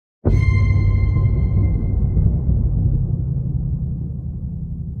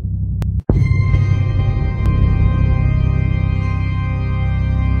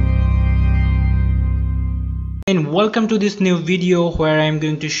welcome to this new video where I'm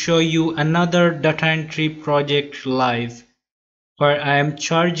going to show you another data entry project live where I am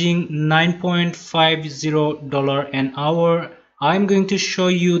charging $9.50 an hour. I'm going to show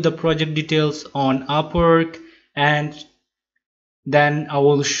you the project details on Upwork, and then I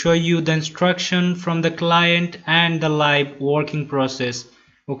will show you the instruction from the client and the live working process.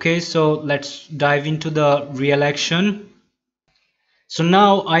 Okay, so let's dive into the real action. So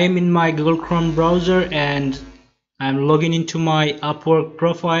now I am in my Google Chrome browser and I'm logging into my Upwork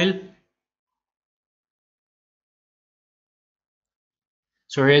profile.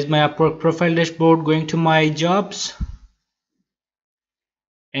 So here's my Upwork profile dashboard. Going to my jobs,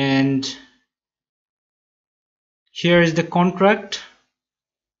 and here is the contract.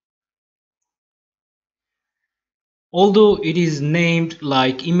 Although it is named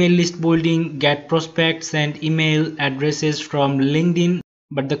like email list building, get prospects and email addresses from LinkedIn,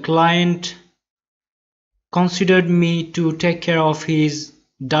 but the client considered me to take care of his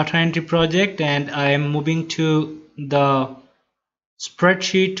data entry project, and I am moving to the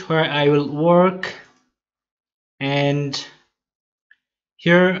spreadsheet where I will work. And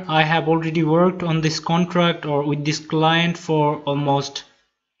here I have already worked on this contract or with this client for almost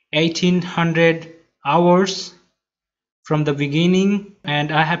 1800 hours from the beginning,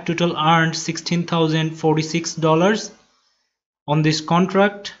 and I have total earned $16,046 on this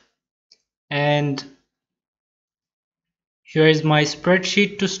contract. And here is my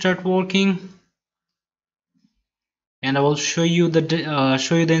spreadsheet to start working, and I will show you the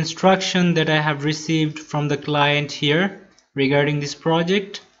instruction that I have received from the client here regarding this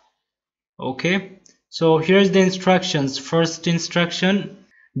project. Okay, so here's the instructions. First instruction: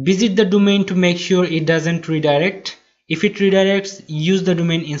 visit the domain to make sure it doesn't redirect. If it redirects, use the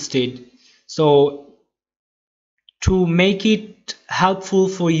domain instead. So to make it helpful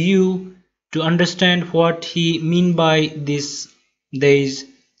for you to understand what he mean by these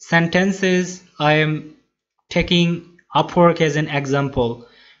sentences, I am taking Upwork as an example.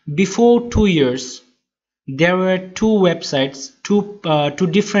 Before 2 years, there were two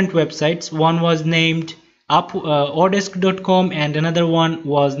different websites. One was named odesk.com and another one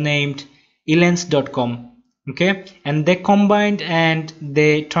was named elance.com. Okay, and they combined and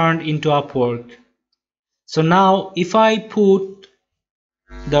they turned into Upwork. So now if I put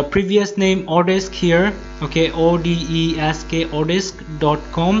the previous name Odesk here, okay, odesk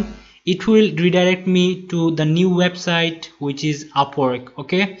odesk.com, it will redirect me to the new website, which is Upwork.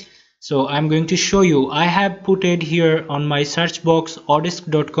 Okay, so I'm going to show you. I have put it here on my search box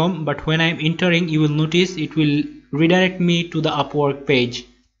odesk.com, but when I'm entering, you will notice it will redirect me to the Upwork page.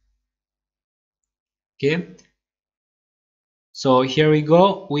 Okay, so here we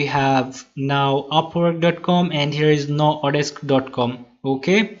go. We have now upwork.com, and here is no odesk.com.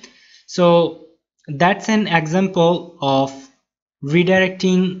 Okay, so that's an example of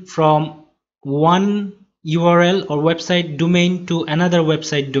redirecting from one URL or website domain to another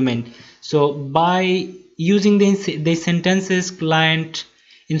website domain. So by using the sentences, client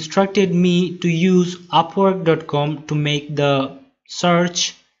instructed me to use upwork.com to make the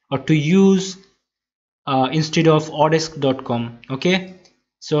search, or to use instead of odesk.com. Okay,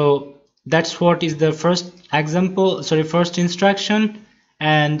 so that's what is the first instruction,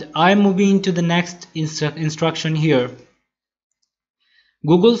 and I'm moving to the next instruction here.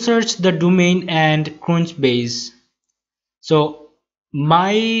 Google search the domain and Crunchbase. So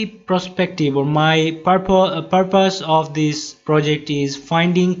my perspective or my purpose of this project is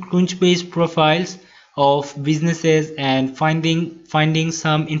finding Crunchbase profiles of businesses and finding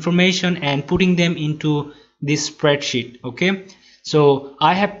some information and putting them into this spreadsheet. Okay, so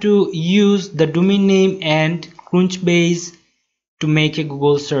I have to use the domain name and Crunchbase to make a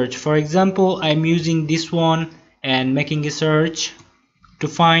Google search. For example, I'm using this one and making a search to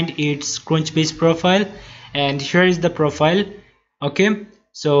find its Crunchbase profile, and here is the profile. Okay,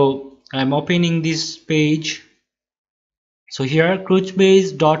 so I'm opening this page. So here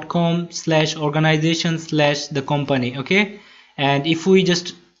crunchbase.com/organization/the company. Okay, and if we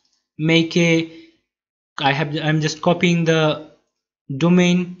just make I'm just copying the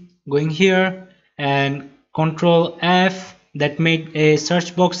domain, going here and Control F, that made a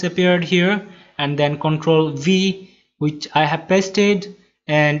search box appeared here, and then Control V, which I have pasted,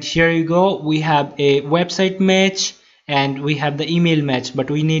 and here you go. We have a website match and we have the email match, but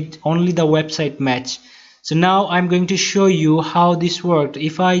we need only the website match. So now I'm going to show you how this worked.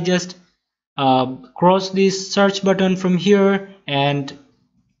 If I just cross this search button from here and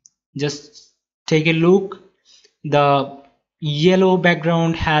just take a look, the yellow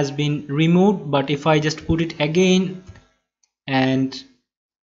background has been removed, but if I just put it again and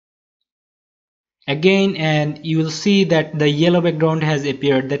again, and you will see that the yellow background has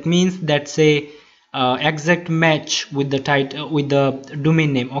appeared. That means that's a exact match with the title, with the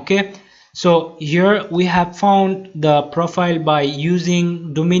domain name. Okay, so here we have found the profile by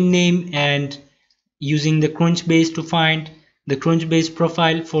using domain name and using the Crunchbase to find the Crunchbase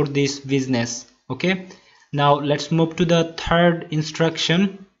profile for this business. Okay, now let's move to the third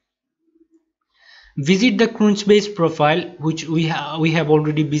instruction. Visit the Crunchbase profile, which we have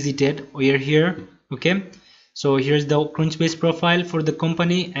already visited. We are here. Okay, so here's the Crunchbase profile for the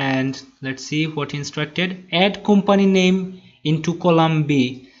company, and let's see what instructed. Add company name into column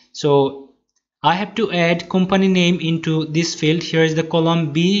B. So I have to add company name into this field. Here is the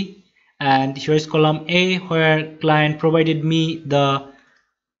column B, and here is column A, where client provided me the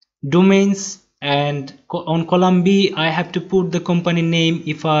domains, and on column B I have to put the company name.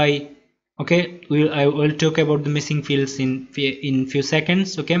 If I I will talk about the missing fields in few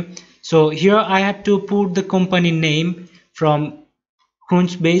seconds. Okay, so here I have to put the company name from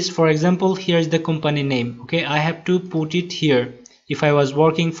Crunchbase. For example, here is the company name. Okay, I have to put it here if I was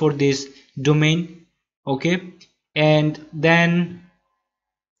working for this domain. Okay, and then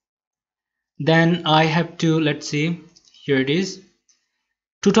I have to, let's see, here it is,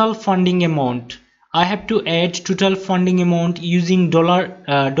 total funding amount. I have to add total funding amount using dollar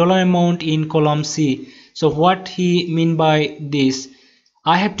amount in column C. So what he mean by this,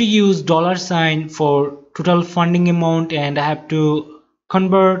 I have to use $sign for total funding amount, and I have to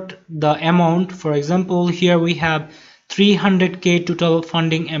convert the amount. For example, here we have 300k total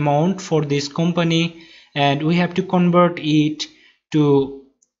funding amount for this company, and we have to convert it to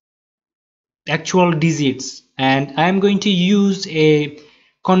actual digits, and I am going to use a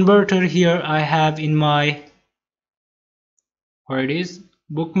converter here. I have in my, where it is,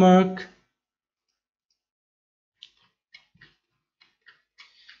 bookmark.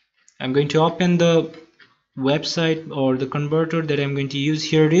 I'm going to open the website or the converter that I'm going to use.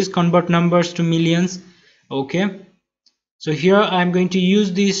 Here it is, convert numbers to millions. Okay, so here I'm going to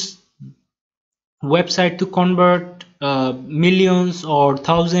use this website to convert millions or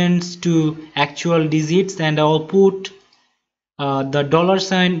thousands to actual digits, and I'll put the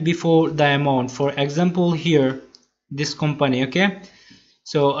 $sign before the amount. For example, here this company. Okay,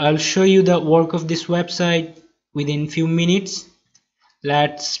 so I'll show you the work of this website within few minutes.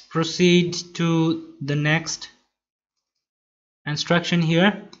 Let's proceed to the next instruction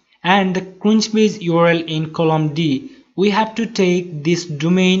here, and the Crunchbase URL in column D. We have to take this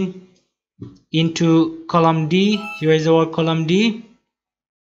domain into column D. Here is our column D.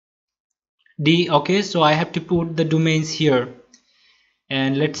 Okay, so I have to put the domains here,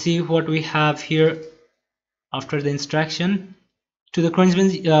 and let's see what we have here after the instruction. To the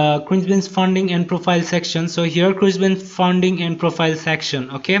Crunchbase funding and profile section. So here Crunchbase funding and profile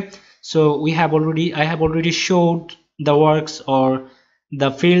section. Okay, so I have already showed the works or the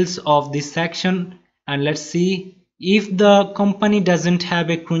fields of this section, and let's see. If the company doesn't have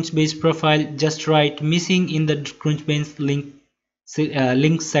a Crunchbase profile, just write missing in the Crunchbase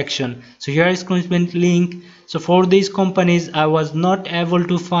link section. So here is Crunchbase link. So for these companies I was not able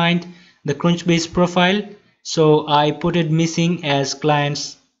to find the Crunchbase profile, so I put it missing as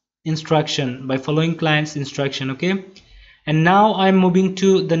client's instruction by following client's instruction. Okay, and now I'm moving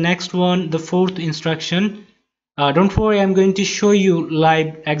to the next one, the fourth instruction. Don't worry, I'm going to show you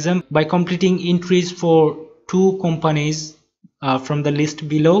live example by completing entries for 2 companies from the list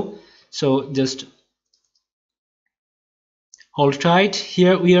below. So just hold tight.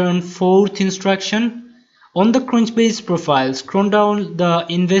 Here we are on fourth instruction. On the Crunchbase profile, scroll down the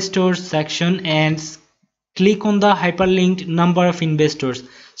investors section and click on the hyperlinked number of investors.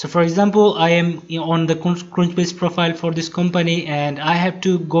 So for example, I am on the Crunchbase profile for this company, and I have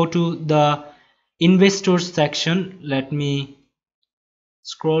to go to the investors section. Let me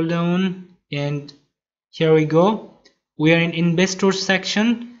scroll down, and here we go. We are in investors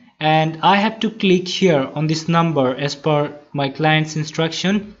section, and I have to click here on this number as per my client's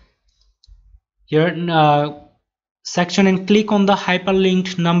instruction. Here section, and click on the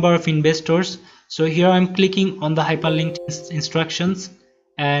hyperlinked number of investors. So here I'm clicking on the hyperlinked instructions,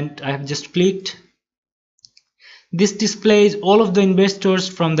 and I have just clicked. This displays all of the investors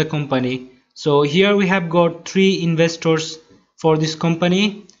from the company. So here we have got 3 investors for this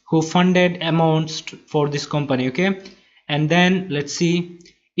company who funded amounts for this company. Okay, and then let's see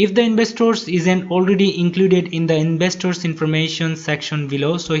if the investors isn't already included in the investors information section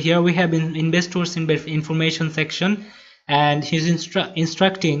below. So here we have investors information section, and he's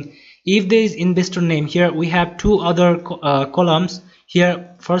instructing if there is investor name. Here we have 2 other columns.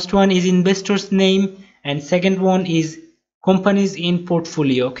 Here first one is investors name, and second one is companies in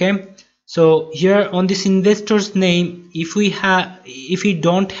portfolio. Okay, So here on this investor's name, if we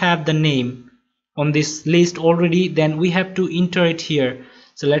don't have the name on this list already, then we have to enter it here.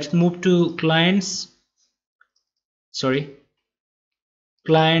 So let's move to clients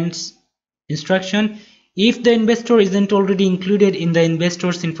instruction. If the investor isn't already included in the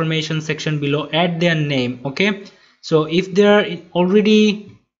investors information section below, add their name. Okay, so if they are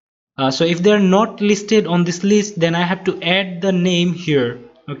already if they are not listed on this list, then I have to add the name here.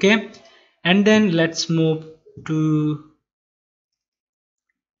 Okay, and then let's move to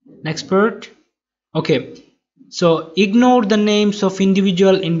next part. Okay, so ignore the names of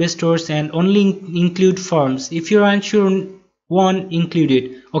individual investors and only include firms. If you're unsure, one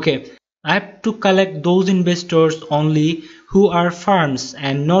included. Okay, I have to collect those investors only who are firms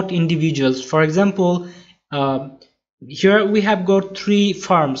and not individuals. For example, here we have got 3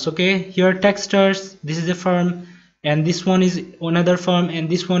 firms. Okay, here Techstars, this is a firm, and this one is another firm, and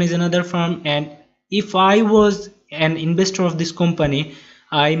this one is another firm. And if I was an investor of this company,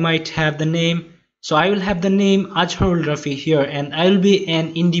 I might have the name. So I will have the name Ajharul Rafi here, and I will be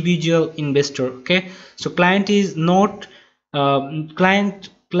an individual investor. Okay, so client is not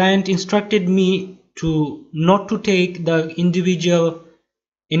client instructed me to not to take the individual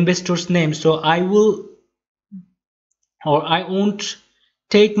investor's name, so I won't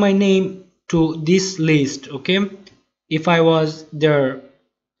take my name to this list. Okay, if I was there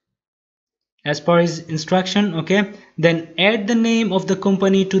as per his instruction. Okay, then add the name of the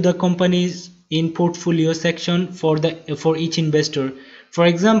company to the companies in portfolio section for each investor. For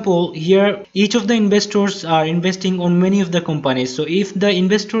example, here each of the investors are investing on many of the companies. So if the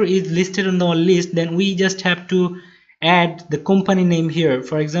investor is listed on the list, then we just have to add the company name here.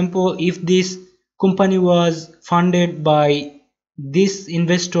 For example, if this company was funded by this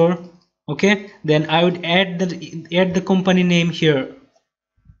investor, okay, then I would add the company name here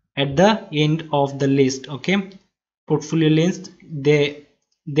at the end of the list. Okay, portfolio list, they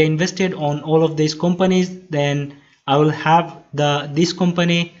invested on all of these companies, then I will have this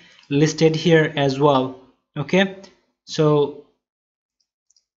company listed here as well. Okay, so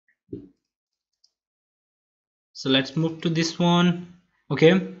let's move to this one.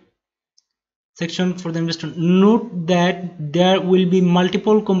 Okay, section for the investor. Note that there will be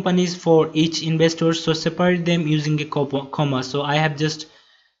multiple companies for each investor, so separate them using a comma. So I have just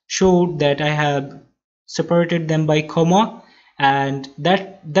showed that I have separated them by comma, and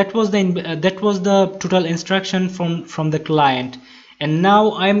that was the total instruction from the client. And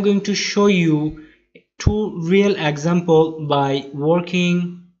now I am going to show you 2 real example by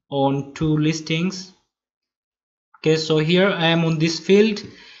working on 2 listings. Okay, so here I am on this field,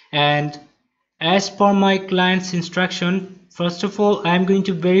 and as per my client's instruction, first of all I am going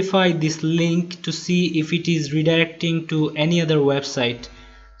to verify this link to see if it is redirecting to any other website.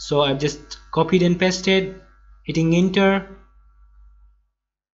 So I've just copied and pasted, hitting enter,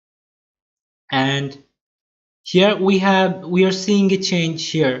 and here we are seeing a change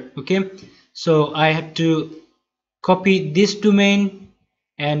here. Okay, so I have to copy this domain,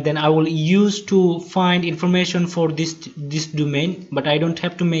 and then I will use to find information for this domain, but I don't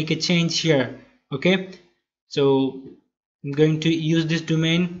have to make a change here. Okay, so I'm going to use this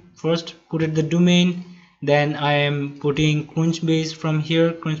domain first, put it the domain, then I am putting Crunchbase from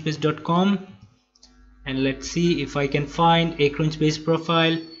here, crunchbase.com, and let's see if I can find a Crunchbase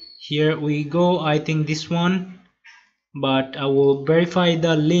profile. Here we go, I think this one, but I will verify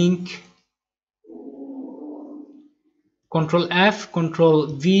the link. Control F, Control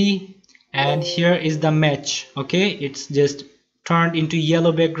V, and here is the match. Okay, it's just turned into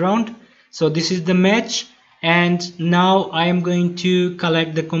yellow background. So this is the match, and now I am going to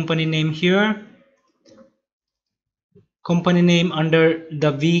collect the company name here, company name under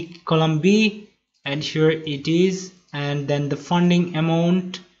the V column B, and here it is, and then the funding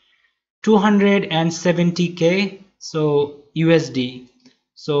amount 270k, so USD.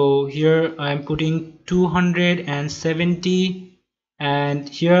 So here I am putting 270, and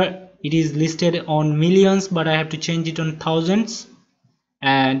here it is listed on millions, but I have to change it on thousands,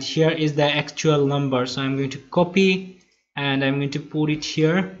 and here is the actual number. So I'm going to copy and I'm going to put it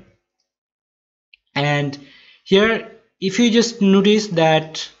here, and here if you just notice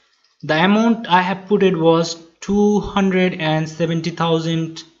that the amount I have put it was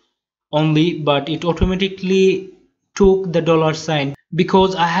 270,000 only, but it automatically took the dollar sign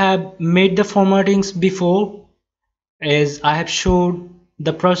because I have made the formattings before, as I have showed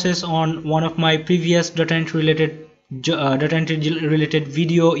the process on one of my previous data entry related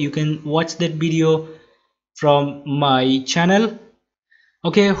video. You can watch that video from my channel.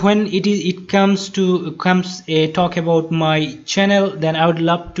 Okay, when it comes a talk about my channel, then I would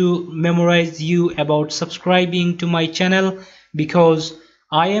love to memorize you about subscribing to my channel, because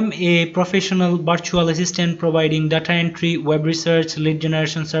I am a professional virtual assistant providing data entry, web research, lead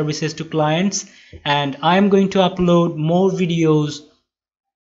generation services to clients, and I am going to upload more videos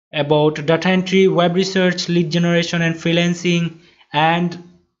about data entry, web research, lead generation and freelancing, and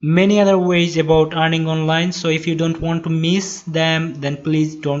many other ways about earning online. So if you don't want to miss them, then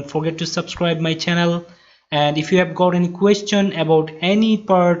please don't forget to subscribe my channel. And if you have got any question about any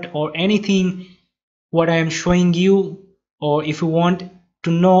part or anything what I am showing you, or if you want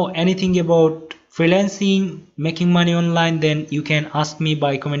to know anything about freelancing, making money online, then you can ask me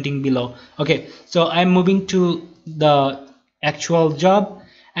by commenting below. Okay, so I'm moving to the actual job,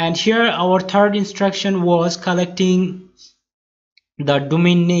 and here our third instruction was collecting the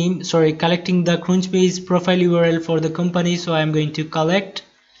domain name, collecting the Crunchbase profile URL for the company. So I'm going to collect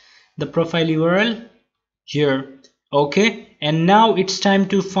the profile URL here. Okay, and now it's time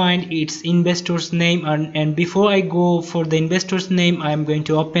to find its investor's name, and before I go for the investor's name, I'm going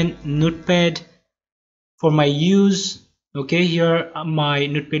to open Notepad for my use. Okay, here my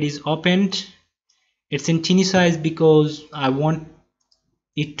Notepad is opened. It's in teeny size because I want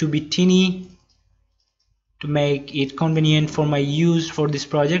it to be teeny to make it convenient for my use for this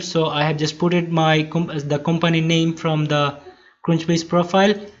project. So I have just put it the company name from the Crunchbase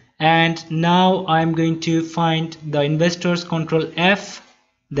profile, and now I'm going to find the investors. Control F,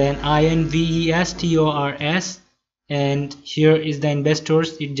 then investors, and here is the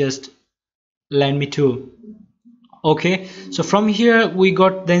investors. It just led me to. Okay, so from here we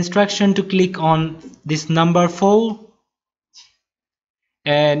got the instruction to click on this number 4,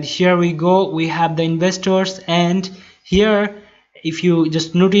 and here we go, we have the investors. And here, if you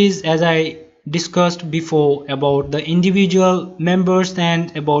just notice, as I discussed before about the individual members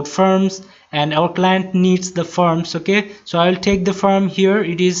and about firms, and our client needs the firms. Okay, so I'll take the firm. Here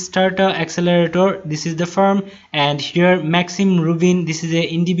it is Startup Accelerator, this is the firm, and here Maxim Rubin, this is a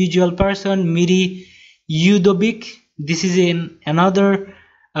individual person. Miri Udovic, this is another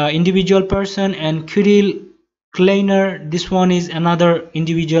individual person, and Kirill Kleiner, this one is another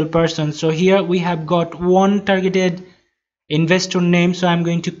individual person. So here we have got one targeted investor name, so I'm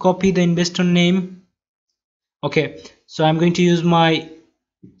going to copy the investor name. Okay, so I'm going to use my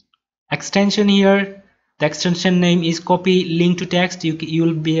extension here. The extension name is copy link to text. You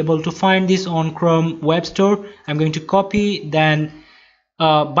will be able to find this on Chrome Web Store. I'm going to copy. Then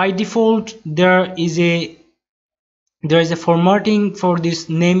by default there is a formatting for this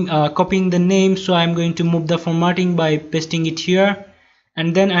name, copying the name, so I'm going to move the formatting by pasting it here,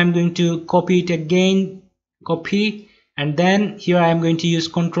 and then I'm going to copy it again, copy, and then here I'm going to use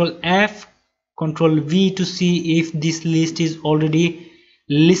Control F, Control V to see if this list is already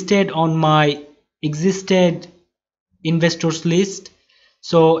listed on my existed investors list.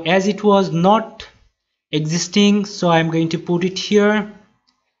 So as it was not existing, so I'm going to put it here,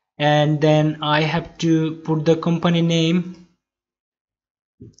 and then I have to put the company name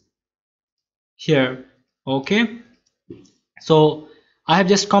here. Okay, so I have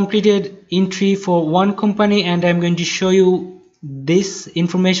just completed entry for one company, and I'm going to show you this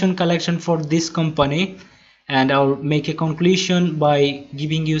information collection for this company, and I'll make a conclusion by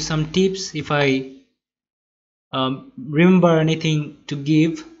giving you some tips if I remember anything to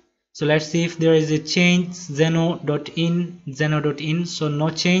give. So let's see if there is a change. Zeno.in, so no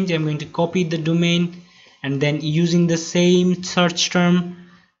change. I'm going to copy the domain, and then using the same search term,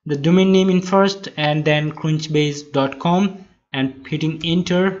 the domain name in first, and then crunchbase.com, and hitting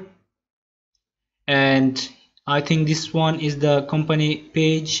enter. And I think this one is the company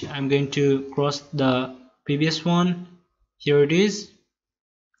page. I'm going to cross the previous one. Here it is.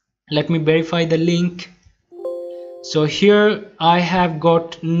 Let me verify the link. So here I have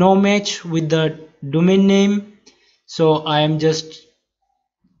got no match with the domain name, so I'm just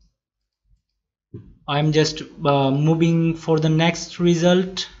moving for the next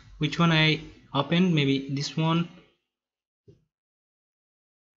result. Which one I opened? Maybe this one.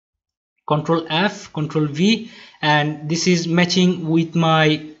 Control F, Control V, and this is matching with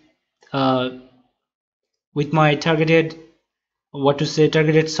my targeted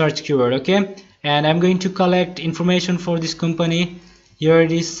targeted search keyword. Okay, and I'm going to collect information for this company. Here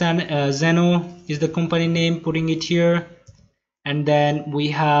it is. Zeno is the company name, putting it here, and then we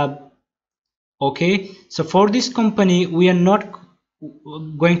have. Okay, so for this company we are not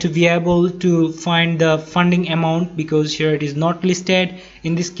going to be able to find the funding amount because here it is not listed.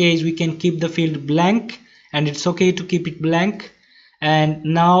 In this case we can keep the field blank, and it's okay to keep it blank. And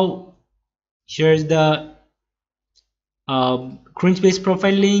now here's the Crunchbase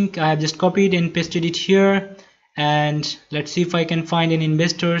profile link. I have just copied and pasted it here, and let's see if I can find any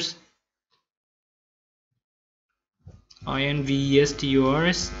investors.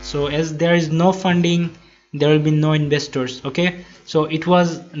 investors. So as there is no funding, there will be no investors. Okay, so it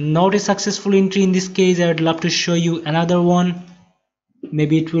was not a successful entry in this case. I would love to show you another one.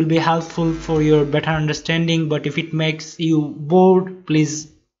 Maybe it will be helpful for your better understanding, but if it makes you bored,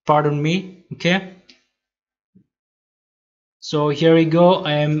 please pardon me. Okay, so here we go.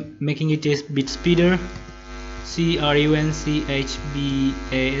 I am making it a bit speeder.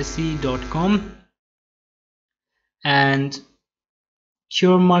 crunchbase.com and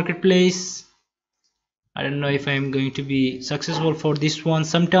Cure Marketplace. I don't know if I'm going to be successful for this one.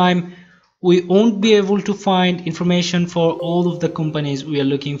 Sometime we won't be able to find information for all of the companies we are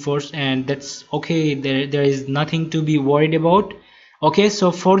looking for, and that's okay. There is nothing to be worried about. Okay,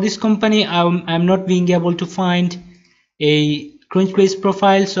 so for this company I'm not being able to find a Crunchbase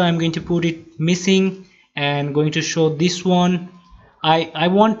profile, so I'm going to put it missing and going to show this one. I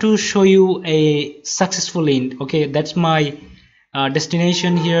want to show you a successful end. Okay, that's my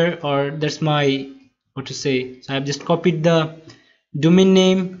destination here, or that's my what to say. So I've just copied the domain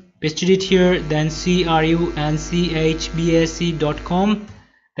name, pasted it here, then crunchbase.com,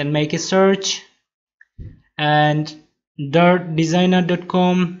 then make a search, and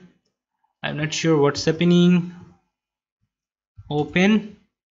dirtdesigner.com. I'm not sure what's happening. Open.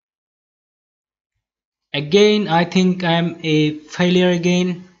 Again, I think I'm a failure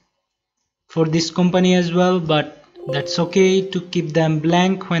again for this company as well, but that's okay to keep them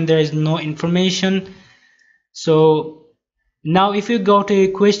blank when there is no information. So now if you got a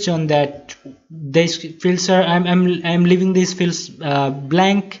question that this fields are I'm leaving these fields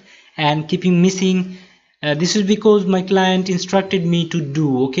blank and keeping missing, this is because my client instructed me to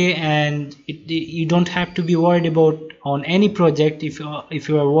do. Okay, and you don't have to be worried about on any project. If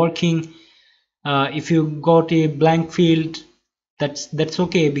you are working, if you got a blank field, that's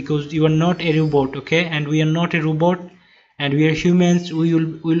okay, because you are not a robot. Okay, and we are not a robot, and we are humans. We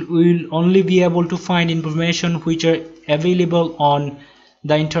will only be able to find information which are available on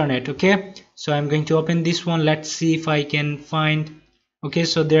the internet. Okay, so I'm going to open this one. Let's see if I can find. Okay,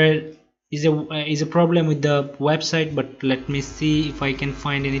 so there is a problem with the website, but let me see if I can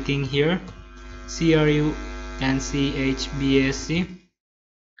find anything here. crunchbase.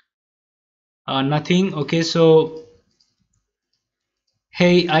 Nothing. Okay, so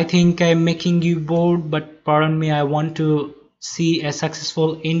hey, I think I'm making you bored, but pardon me, I want to see a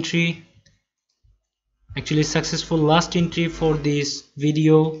successful entry, actually successful last entry for this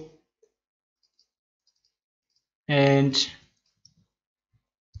video. And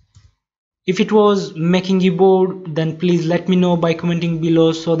if it was making you bored, then please let me know by commenting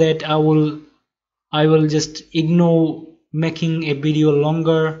below, so that I will just ignore making a video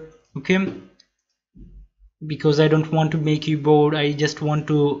longer. Okay, because I don't want to make you bored, I just want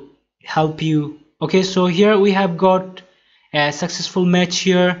to help you. Okay, so here we have got a successful match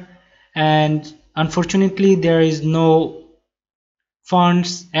here, and unfortunately there is no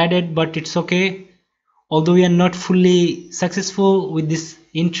funds added, but it's okay. Although we are not fully successful with this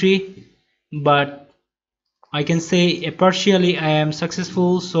entry, but I can say partially I am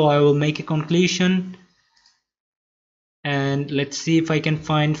successful, so I will make a conclusion. And let's see if I can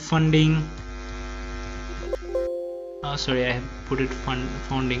find funding. Sorry, I have put it funding,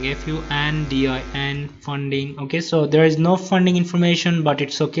 funding. Funding. Okay, so there is no funding information, but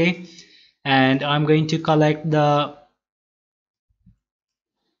it's okay. And I'm going to collect the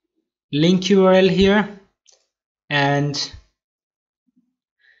link URL here, and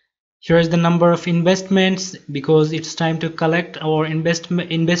here is the number of investments, because it's time to collect our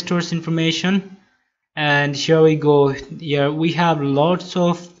investors information. And here we go. Here we have lots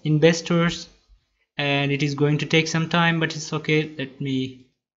of investors, and it is going to take some time, but it's okay. Let me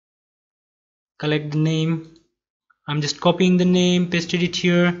collect the name. I'm just copying the name, pasted it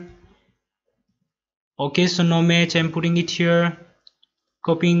here. Okay, so no match, I'm putting it here,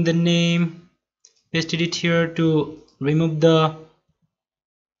 copying the name, pasted it here to remove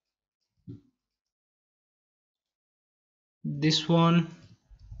this one.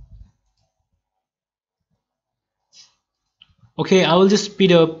 Okay, I will just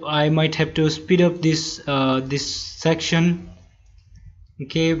speed up. I might have to speed up this this section.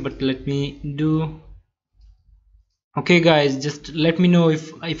 Okay, but let me do. Okay guys, just let me know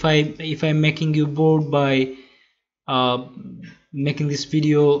if I'm making you bored by making this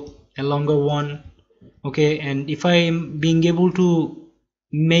video a longer one. Okay, and if I am being able to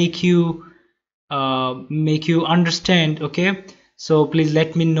make you understand. Okay, So please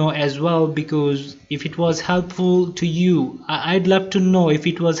let me know as well, because if it was helpful to you, I'd love to know if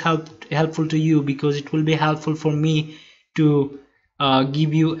it was helpful to you, because it will be helpful for me to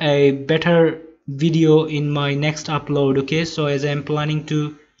give you a better video in my next upload. Okay, so as I'm planning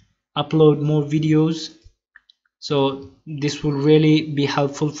to upload more videos, so this will really be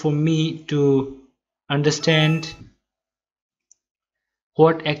helpful for me to understand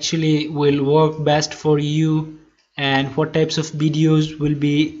what actually will work best for you and what types of videos will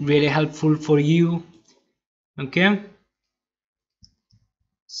be really helpful for you. Okay,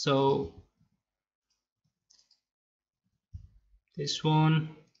 so this one.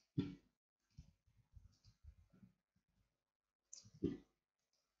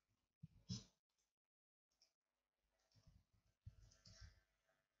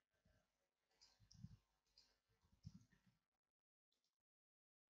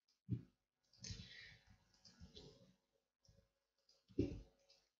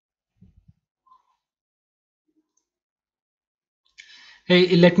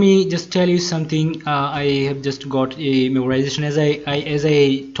 Hey, let me just tell you something. I have just got a memorization. As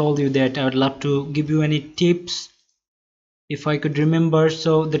I told you that I would love to give you any tips if I could remember.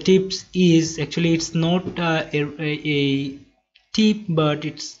 So the tips is actually, it's not a tip, but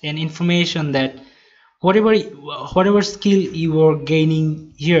it's an information that whatever skill you are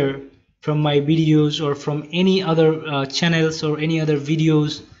gaining here from my videos or from any other channels or any other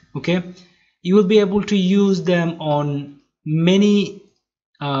videos, okay, you will be able to use them on many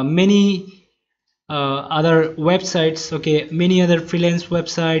other websites, okay, many other freelance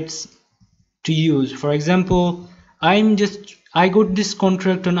websites to use. For example, I got this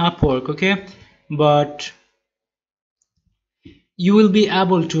contract on Upwork, okay, but you will be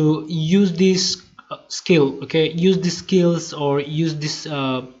able to use this skill, okay, use these skills, or use this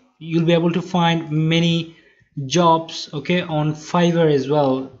you'll be able to find many jobs, okay, on Fiverr as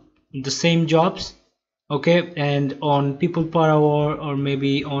well, the same jobs, okay, and on people per hour, or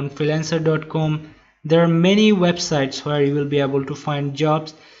maybe on freelancer.com. There are many websites where you will be able to find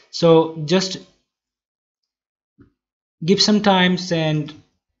jobs. So just give some time and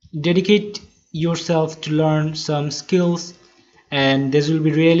dedicate yourself to learn some skills, and this will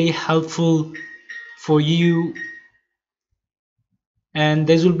be really helpful for you, and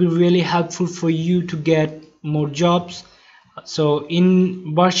this will be really helpful for you to get more jobs. So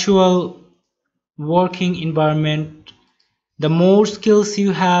in virtual working environment, the more skills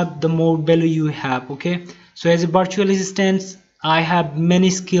you have, the more value you have, okay. So as a virtual assistant, I have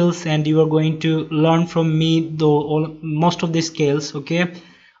many skills, and you are going to learn from me though most of the skills, okay.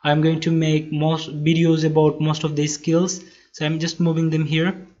 I'm going to make most videos about most of these skills. So I'm just moving them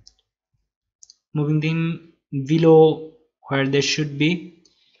here, moving them below where they should be,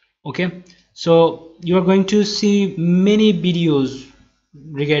 okay. So you are going to see many videos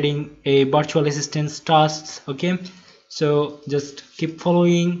regarding a virtual assistance tasks, okay. So just keep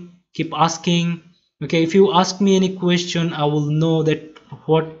following, keep asking, okay. If you ask me any question, I will know that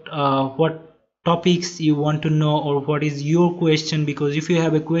what topics you want to know, or what is your question, because if you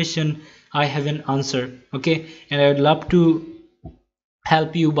have a question, I have an answer, okay. And I would love to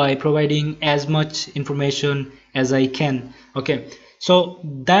help you by providing as much information as I can, okay. So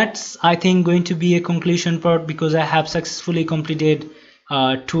that's, I think, going to be a conclusion part, because I have successfully completed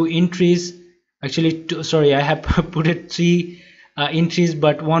 2 entries, actually sorry, I have put it 3 entries,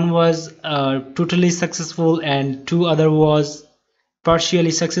 but one was totally successful and 2 other was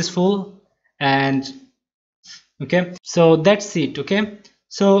partially successful. And okay, so that's it, okay.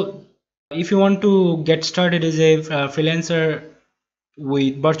 So if you want to get started as a freelancer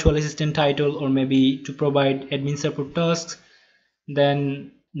with virtual assistant title, or maybe to provide admin support tasks,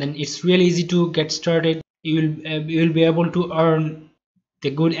 then it's really easy to get started. You will be able to earn the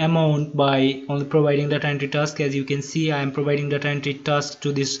good amount by only providing data entry task. As you can see, I am providing data entry task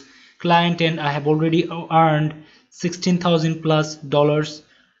to this client, and I have already earned $16,000+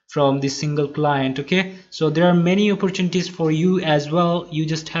 from this single client, okay. So there are many opportunities for you as well. You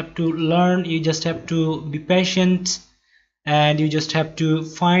just have to learn, you just have to be patient, and you just have to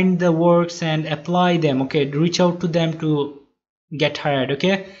find the works and apply them, okay. Reach out to them to get hired,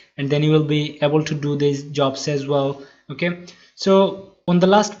 okay, and then you will be able to do these jobs as well, okay. So on the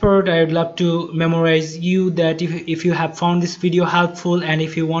last part, I would love to memorize you that if you have found this video helpful, and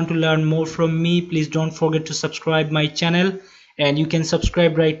if you want to learn more from me, please don't forget to subscribe my channel, and you can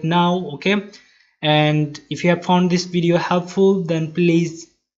subscribe right now, okay. And if you have found this video helpful, then please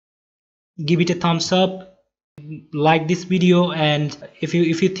give it a thumbs up, like this video, and if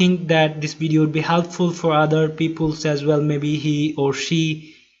you think that this video would be helpful for other peoples as well, maybe he or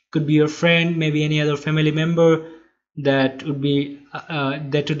she could be your friend, maybe any other family member, that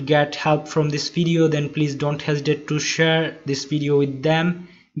would get help from this video, then please don't hesitate to share this video with them,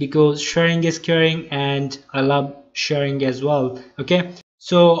 because sharing is caring and I love sharing as well. Okay,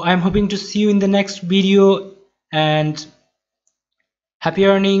 so I'm hoping to see you in the next video, and happy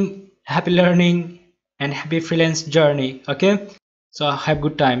earning, happy learning, and happy freelance journey. Okay, so have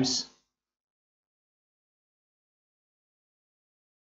good times.